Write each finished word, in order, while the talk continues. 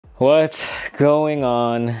What's going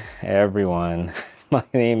on, everyone? My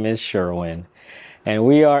name is Sherwin, and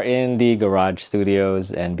we are in the Garage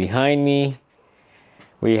Studios, and behind me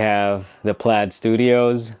we have the Plaid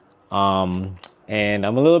Studios. And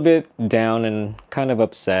I'm a little bit down and kind of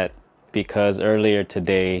upset because earlier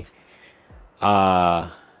today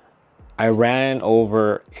I ran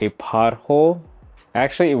over a pothole.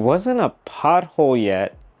 Actually, it wasn't a pothole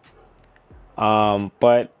yet,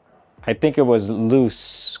 but I think it was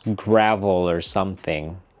loose gravel or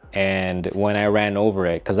something. And when I ran over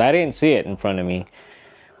it, because I didn't see it in front of me,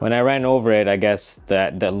 when I ran over it, I guess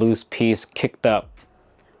that loose piece kicked up.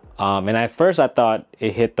 And at first I thought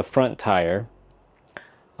it hit the front tire,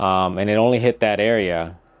 and it only hit that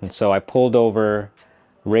area. And so I pulled over,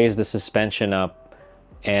 raised the suspension up,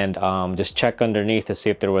 and just checked underneath to see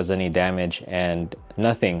if there was any damage, and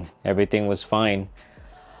nothing. Everything was fine.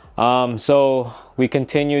 So we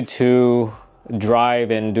continued to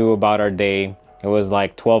drive and do about our day. It was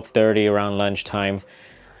like 12:30 around lunchtime.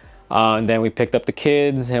 And then we picked up the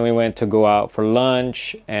kids and we went to go out for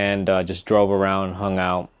lunch and just drove around, hung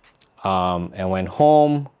out, and went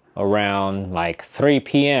home around like 3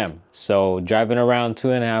 p.m. So driving around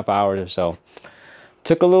 2.5 hours or so.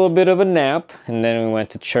 Took a little bit of a nap and then we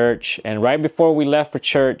went to church. And right before we left for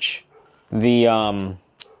church, the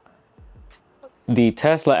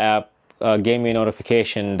Tesla app gave me a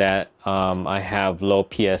notification that I have low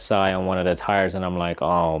PSI on one of the tires, and I'm like,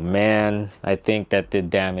 oh man, I think that did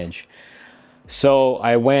damage. So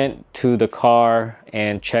I went to the car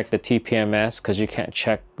and checked the TPMS because you can't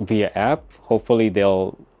check via app. Hopefully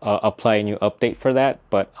they'll apply a new update for that,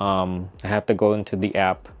 but I have to go into the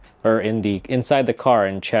app or inside the car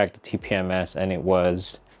and check the TPMS, and it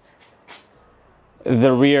was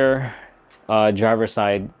the rear driver's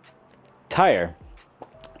side tire.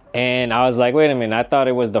 And I was like, wait a minute, I thought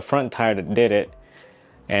it was the front tire that did it.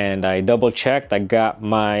 And I double checked. I got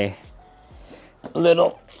my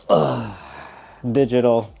little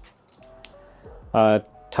digital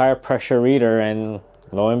tire pressure reader, and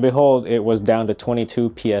lo and behold, it was down to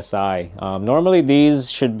 22 psi. Normally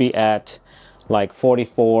these should be at like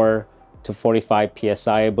 44 to 45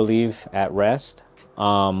 psi, I believe, at rest.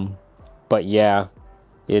 But yeah,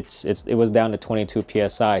 it was down to 22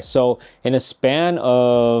 psi. So in a span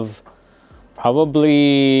of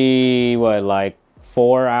probably like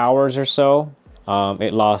 4 hours or so,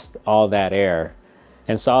 it lost all that air.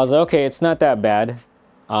 And so I was like, okay, it's not that bad.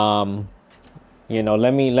 You know,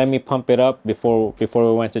 let me pump it up. Before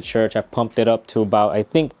we went to church, I pumped it up to about, I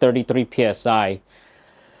think, 33 psi.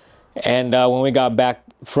 And when we got back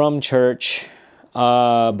from church,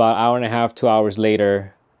 about an hour and a half, 2 hours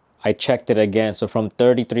later, I checked it again. So from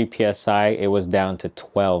 33 psi, it was down to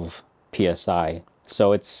 12 psi.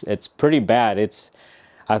 So it's pretty bad.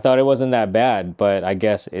 I thought it wasn't that bad, but I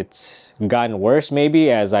guess it's gotten worse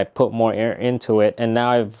maybe as I put more air into it. And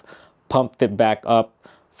now I've pumped it back up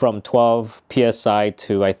from 12 psi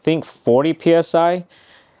to, I think, 40 psi,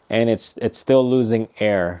 and it's still losing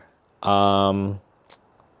air.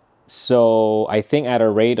 So I think at a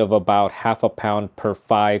rate of about half a pound per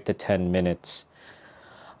 5 to 10 minutes.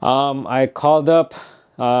 I called up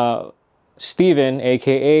Steven,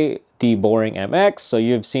 aka the Boring MX. So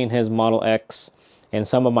you've seen his Model X in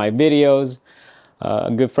some of my videos. A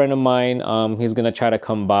good friend of mine, he's gonna try to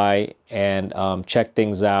come by and check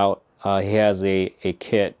things out. He has a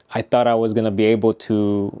kit. I thought I was gonna be able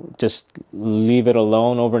to just leave it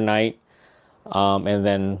alone overnight, and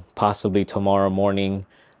then possibly tomorrow morning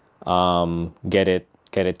get it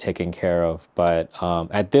taken care of. But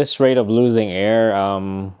at this rate of losing air,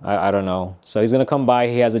 I don't know. So he's gonna come by.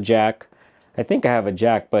 He has a jack. I think I have a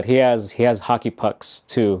jack, but he has hockey pucks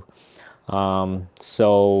too.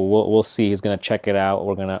 So we'll see. He's gonna check it out.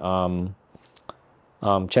 We're gonna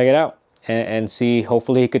check it out and see.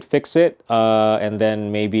 Hopefully he could fix it, and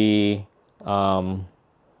then maybe that'll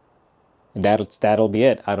be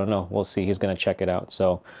it. I don't know. We'll see. He's gonna check it out.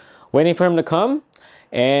 So waiting for him to come.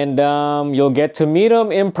 And you'll get to meet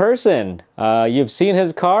him in person. You've seen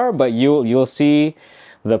his car, but you'll see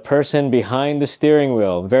the person behind the steering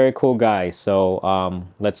wheel. Very cool guy. So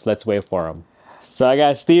let's wait for him. So I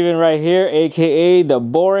got Steven right here, aka the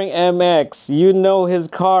Boring MX. You know his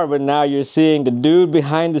car, but now you're seeing the dude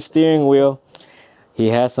behind the steering wheel. He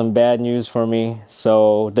has some bad news for me.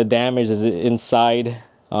 So the damage is inside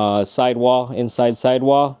sidewall.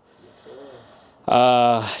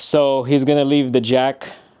 So he's gonna leave the jack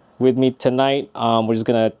with me tonight. We're just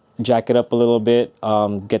gonna jack it up a little bit,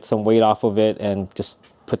 get some weight off of it, and just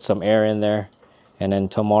put some air in there. And then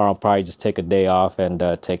tomorrow I'll probably just take a day off and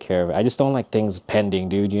take care of it. I just don't like things pending,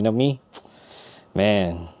 dude. You know me?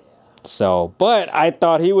 Man, So, but I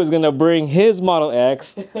thought he was gonna bring his Model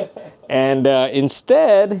X, and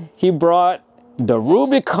instead he brought the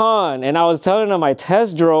Rubicon. And I was telling him I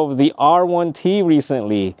test drove the R1T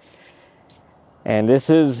recently, and this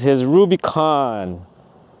is his Rubicon.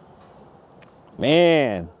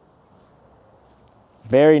 Man,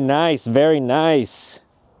 very nice, very nice.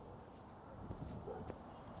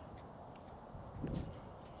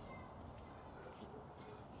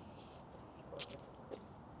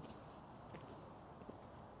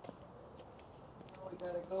 We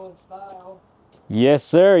gotta go in style. Yes,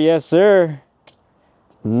 sir. Yes, sir.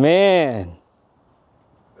 Man.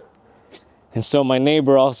 And so my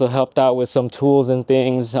neighbor also helped out with some tools and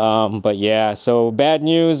things. But yeah, so bad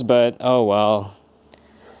news, but oh well.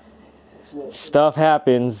 Stuff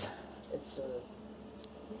happens. It's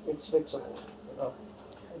fixable. You know?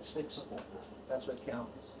 It's fixable. That's what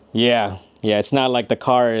counts. Yeah, yeah. It's not like the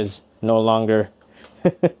car is no longer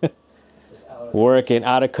working,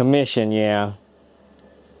 out of commission. Yeah.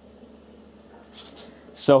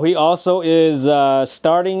 So he also is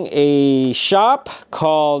starting a shop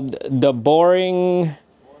called The Boring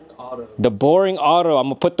Auto. I'm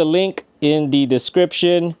gonna put the link in the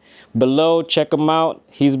description below. Check him out.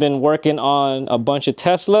 He's been working on a bunch of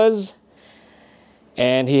Teslas,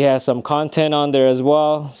 and he has some content on there as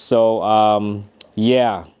well. So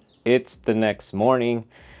yeah, it's the next morning,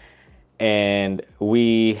 and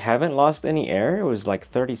we haven't lost any air. It was like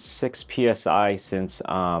 36 psi since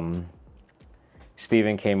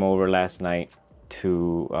Steven came over last night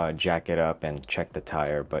to jack it up and check the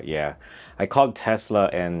tire. But yeah, I called Tesla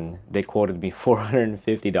and they quoted me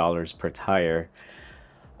 $450 per tire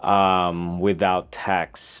without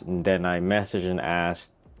tax. And then I messaged and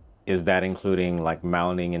asked, is that including like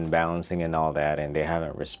mounting and balancing and all that? And they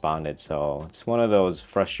haven't responded. So it's one of those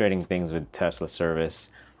frustrating things with Tesla service.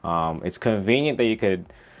 It's convenient that you could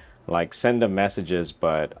like send them messages,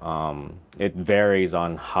 but it varies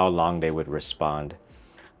on how long they would respond.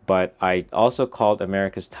 But I also called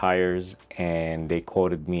America's Tires and they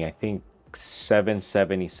quoted me, I think,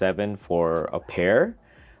 $777 for a pair,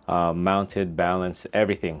 mounted, balanced,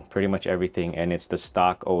 everything, pretty much everything. And it's the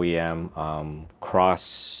stock OEM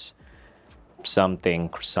cross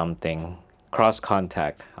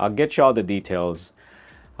contact. I'll get you all the details,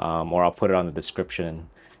 or I'll put it on the description,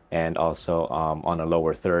 and also on a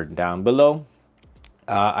lower third down below.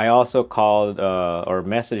 I also called or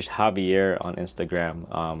messaged Javier on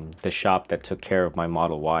Instagram, the shop that took care of my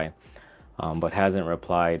Model Y, but hasn't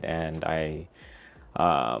replied. And I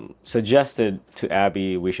suggested to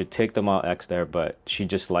Abby we should take the Model X there, but she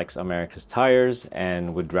just likes America's Tires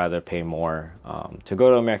and would rather pay more to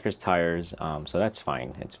go to America's Tires. So that's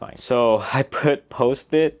fine. It's fine. So I put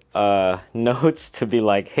post-it notes to be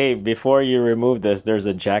like, hey, before you remove this, there's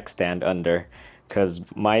a jack stand under, because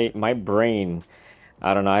my brain,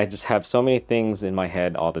 I don't know, I just have so many things in my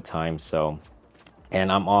head all the time. So,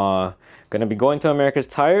 and I'm gonna be going to America's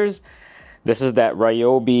Tires. This is that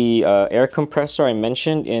Ryobi air compressor I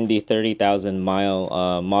mentioned in the 30,000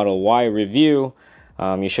 mile Model Y review.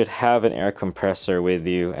 You should have an air compressor with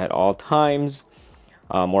you at all times,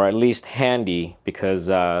 or at least handy, because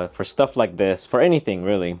for stuff like this, for anything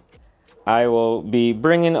really, I will be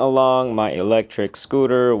bringing along my electric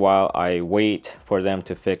scooter while I wait for them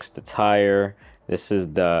to fix the tire. This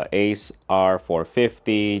is the Ace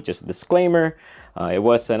R450, just a disclaimer. It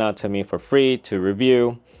was sent out to me for free to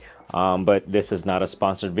review, but this is not a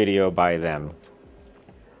sponsored video by them.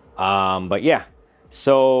 But yeah,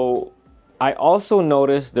 so I also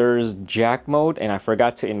noticed there's jack mode and I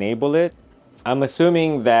forgot to enable it. I'm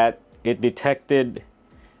assuming that it detected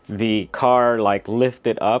the car like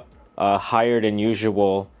lifted up higher than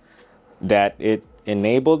usual, that it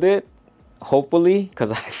enabled it, hopefully,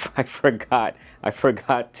 because I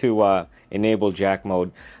forgot to enable jack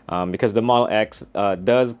mode, because the Model X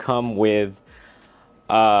does come with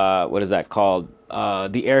what is that called,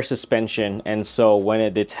 the air suspension, and so when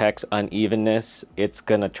it detects unevenness, it's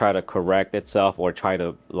gonna try to correct itself or try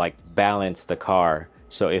to like balance the car.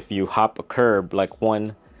 So if you hop a curb, like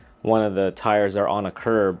one of the tires are on a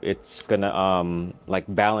curb, it's gonna like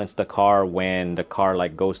balance the car when the car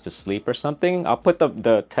like goes to sleep or something. I'll put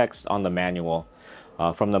the text on the manual,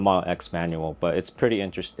 from the Model X manual, but it's pretty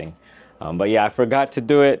interesting. But yeah, I forgot to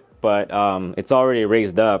do it, but it's already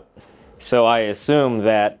raised up, so I assume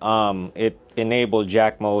that it enabled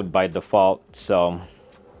jack mode by default. So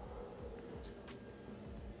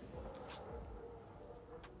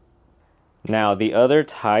now the other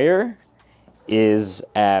tire is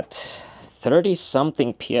at 30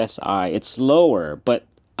 something psi. It's lower, but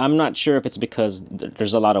I'm not sure if it's because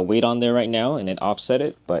there's a lot of weight on there right now and it offset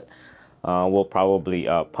it. But we'll probably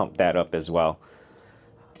pump that up as well.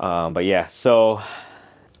 But yeah, so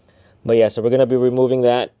we're gonna be removing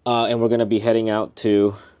that, and we're gonna be heading out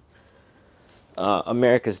to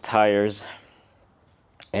America's Tires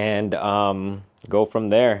and go from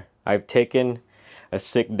there. I've taken a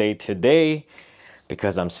sick day today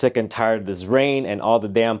because I'm sick and tired of this rain and all the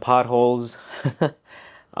damn potholes.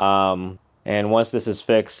 And once this is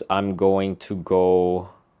fixed, I'm going to go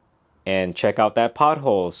and check out that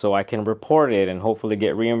pothole so I can report it and hopefully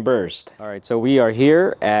get reimbursed. All right, so we are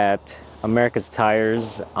here at America's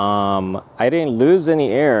Tires. I didn't lose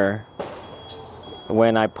any air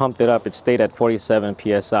when I pumped it up. It stayed at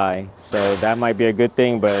 47 psi, so that might be a good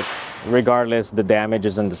thing, but regardless, the damage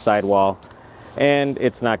is in the sidewall and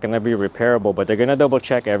it's not going to be repairable, but they're going to double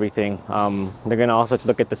check everything. They're going to also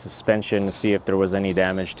look at the suspension to see if there was any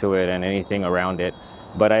damage to it and anything around it.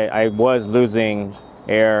 But I was losing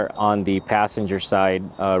air on the passenger side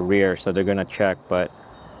rear, so they're going to check. But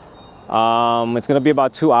it's going to be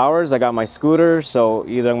about 2 hours. I got my scooter, so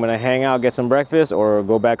either I'm going to hang out, get some breakfast, or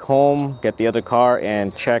go back home, get the other car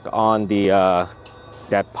and check on the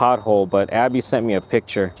that pothole. But Abby sent me a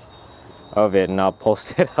picture of it and I'll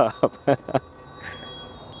post it up.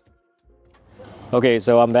 Okay,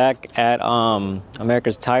 so I'm back at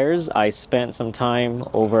America's Tires. I spent some time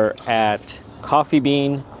over at Coffee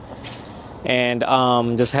Bean and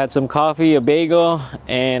just had some coffee, a bagel,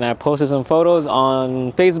 and I posted some photos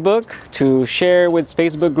on Facebook to share with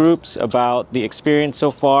Facebook groups about the experience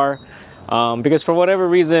so far. Because for whatever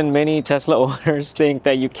reason, many Tesla owners think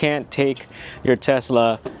that you can't take your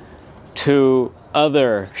Tesla to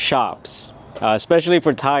other shops, especially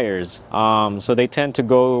for tires. So they tend to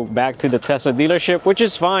go back to the Tesla dealership, which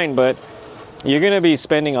is fine, but you're gonna be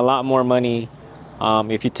spending a lot more money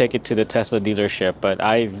if you take it to the Tesla dealership. But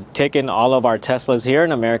I've taken all of our Teslas here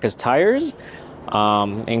in America's Tires,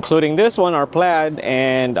 including this one, our Plaid,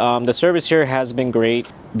 and the service here has been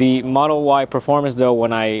great. The Model Y Performance, though,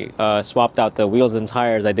 when I swapped out the wheels and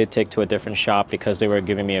tires, I did take to a different shop because they were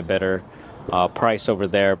giving me a better price over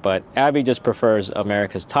there. But Abby just prefers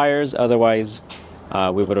America's Tires. Otherwise,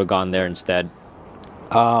 we would have gone there instead.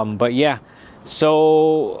 But yeah,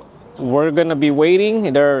 so we're gonna be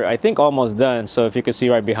waiting. They're, I think, almost done. So if you can see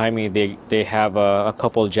right behind me, they have a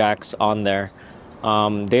couple jacks on there.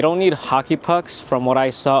 They don't need hockey pucks. From what I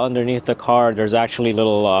saw underneath the car, there's actually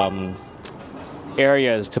little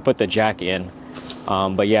areas to put the jack in.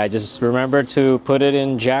 But yeah, just remember to put it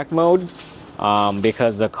in jack mode,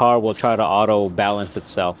 because the car will try to auto balance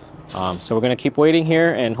itself. So we're gonna keep waiting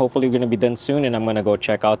here and hopefully we're gonna be done soon, and I'm gonna go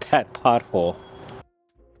check out that pothole.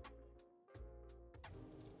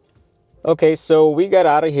 Okay, so we got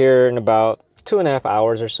out of here in about 2.5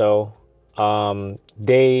 hours or so.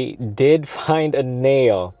 They did find a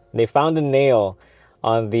nail. They found a nail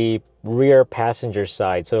on the rear passenger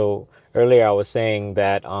side. So earlier I was saying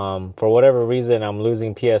that for whatever reason I'm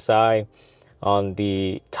losing PSI on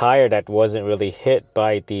the tire that wasn't really hit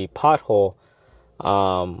by the pothole.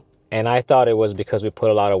 And I thought it was because we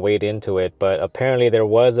put a lot of weight into it, but apparently there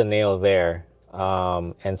was a nail there.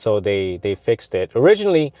 And so they fixed it.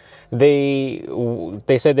 Originally, they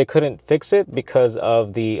said they couldn't fix it because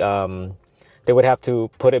of the they would have to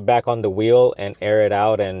put it back on the wheel and air it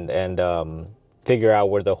out and figure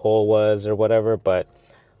out where the hole was or whatever. But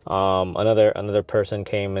another person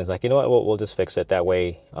came and was like, you know what, we'll just fix it that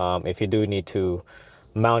way. If you do need to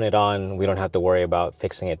mount it on, we don't have to worry about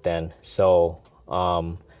fixing it then. So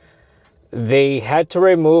they had to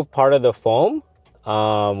remove part of the foam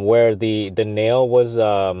where the nail was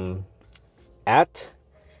at,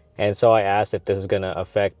 and so I asked if this is going to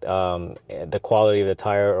affect the quality of the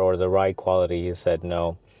tire or the ride quality. He said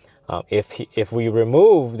no. If we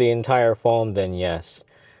remove the entire foam, then yes.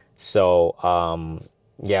 So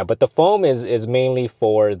yeah, but the foam is mainly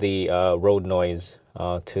for the road noise,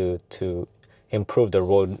 to improve the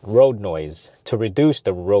road noise, to reduce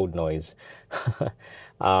the road noise.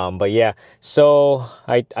 But yeah, so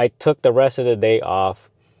I took the rest of the day off,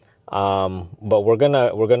 but we're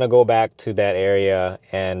gonna go back to that area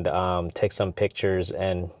and take some pictures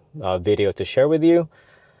and video to share with you,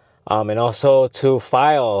 and also to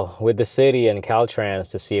file with the city and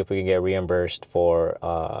Caltrans to see if we can get reimbursed for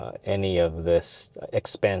any of this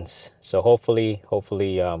expense. So hopefully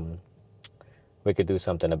we could do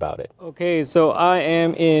something about it. Okay, so I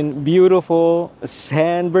am in beautiful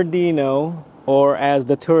San Bernardino, or as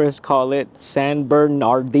the tourists call it, San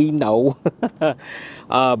Bernardino.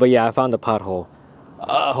 But yeah, I found a pothole.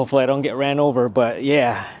 Hopefully I don't get ran over, but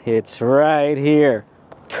yeah, it's right here.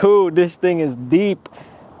 Dude, this thing is deep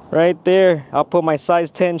right there. I'll put my size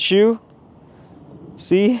 10 shoe.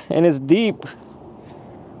 See? And it's deep.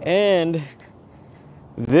 And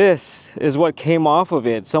this is what came off of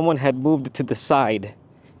it. Someone had moved it to the side.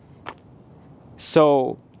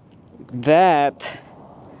 So that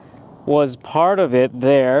was part of it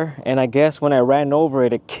there, and I guess when I ran over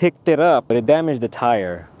it, it kicked it up, but it damaged the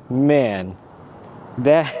tire. Man,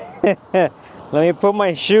 that let me put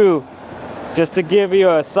my shoe just to give you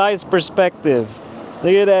a size perspective.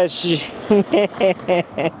 Look at that shoe.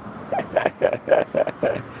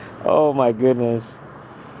 Oh my goodness.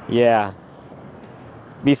 Yeah,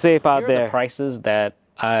 be safe out there. The prices that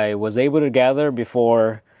I was able to gather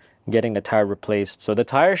before getting the tire replaced. So the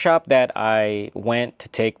tire shop that I went to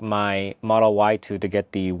take my Model Y to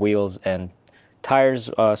get the wheels and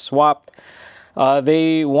tires swapped,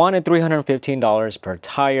 they wanted $315 per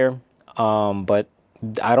tire, but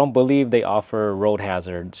I don't believe they offer road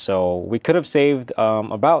hazard. So we could have saved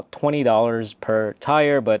about $20 per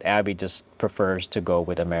tire, but Abby just prefers to go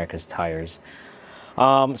with America's Tires.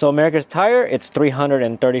 So America's Tire, it's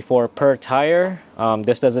 $334 per tire.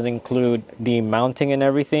 This doesn't include the mounting and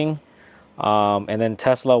everything. And then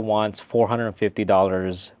Tesla wants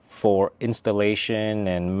 $450 for installation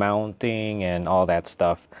and mounting and all that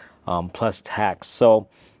stuff, plus tax. So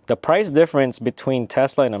the price difference between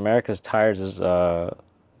Tesla and America's Tires is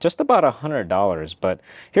just about $100. But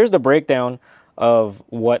here's the breakdown of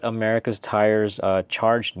what America's Tires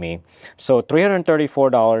charged me. So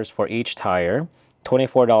 $334 for each tire,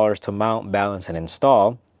 $24 to mount, balance, and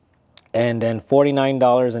install, and then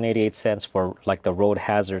 $49.88 for like the road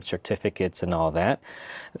hazard certificates and all that.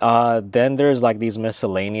 Then there's like these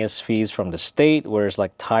miscellaneous fees from the state, where it's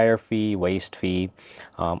like tire fee, waste fee,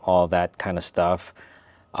 all that kind of stuff.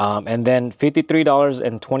 And then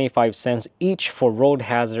 $53.25 each for road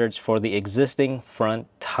hazards for the existing front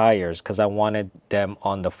tires, because I wanted them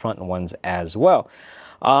on the front ones as well.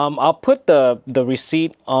 I'll put the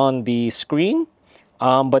receipt on the screen.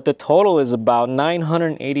 But the total is about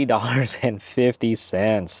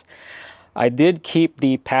 $980.50. I did keep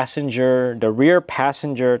the rear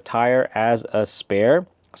passenger tire as a spare.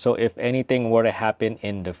 So if anything were to happen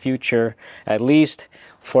in the future, at least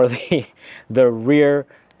for the rear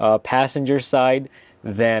passenger side,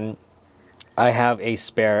 then I have a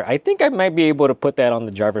spare. I think I might be able to put that on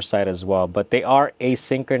the driver's side as well, but they are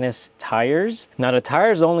asynchronous tires. Now the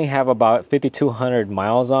tires only have about 5,200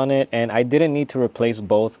 miles on it, and I didn't need to replace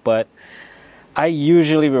both, but I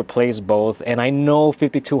usually replace both, and I know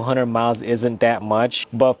 5,200 miles isn't that much,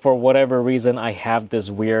 but for whatever reason, I have this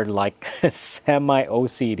weird like semi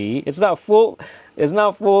OCD. It's not full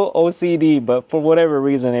OCD, but for whatever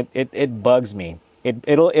reason, it bugs me.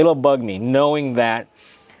 It'll bug me knowing that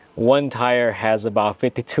one tire has about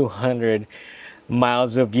 5,200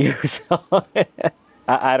 miles of use on it.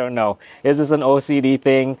 I don't know. Is this an OCD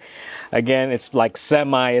thing? Again, it's like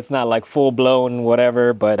semi, it's not like full blown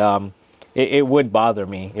whatever, but it would bother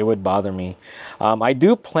me. It would bother me. I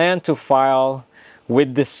do plan to file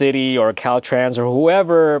with the city or Caltrans or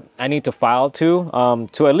whoever I need to file to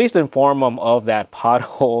at least inform them of that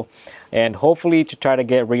pothole, and hopefully to try to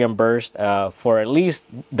get reimbursed for at least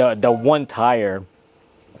the one tire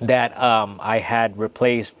that I had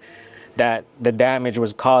replaced, that the damage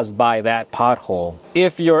was caused by that pothole.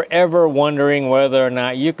 If you're ever wondering whether or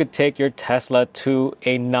not you could take your Tesla to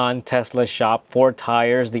a non-Tesla shop for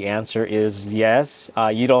tires, the answer is yes.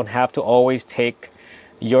 You don't have to always take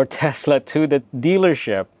your Tesla to the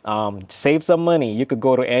dealership. Save some money. You could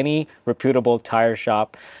go to any reputable tire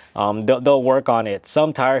shop. They'll work on it.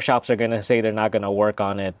 Some tire shops are gonna say they're not gonna work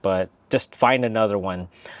on it, but just find another one.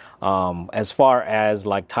 As far as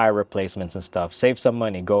like tire replacements and stuff, save some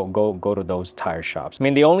money, go to those tire shops. I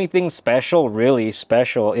mean, the only thing really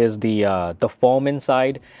special is the foam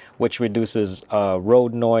inside, which reduces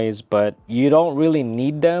road noise, but you don't really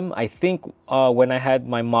need them. I think when I had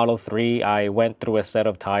my Model 3, I went through a set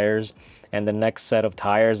of tires, and the next set of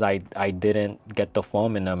tires I didn't get the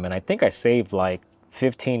foam in them, and I think I saved like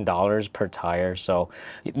 $15 per tire. So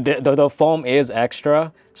the foam is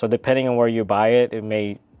extra, so depending on where you buy it, it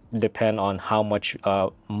may depend on how much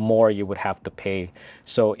more you would have to pay.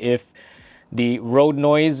 So if the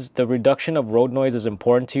reduction of road noise is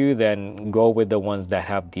important to you, then go with the ones that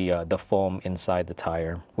have the foam inside the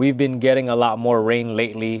tire. We've been getting a lot more rain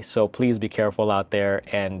lately, so please be careful out there,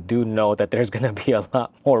 and do know that there's gonna be a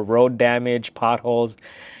lot more road damage, potholes,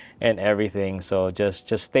 and everything. So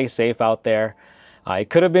just stay safe out there. It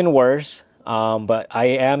could have been worse, but I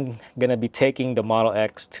am gonna be taking the Model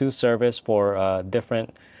X to service for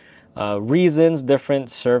different reasons, different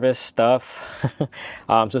service stuff.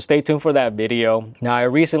 So stay tuned for that video. Now, I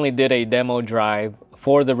recently did a demo drive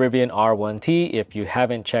for the Rivian R1T. If you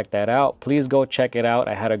haven't checked that out, please go check it out.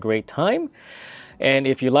 I had a great time. And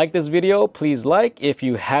if you like this video, please like. If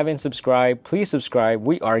you haven't subscribed, please subscribe.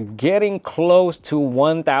 We are getting close to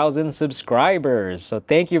 1,000 subscribers. So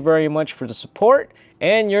thank you very much for the support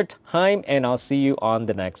and your time, and I'll see you on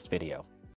the next video.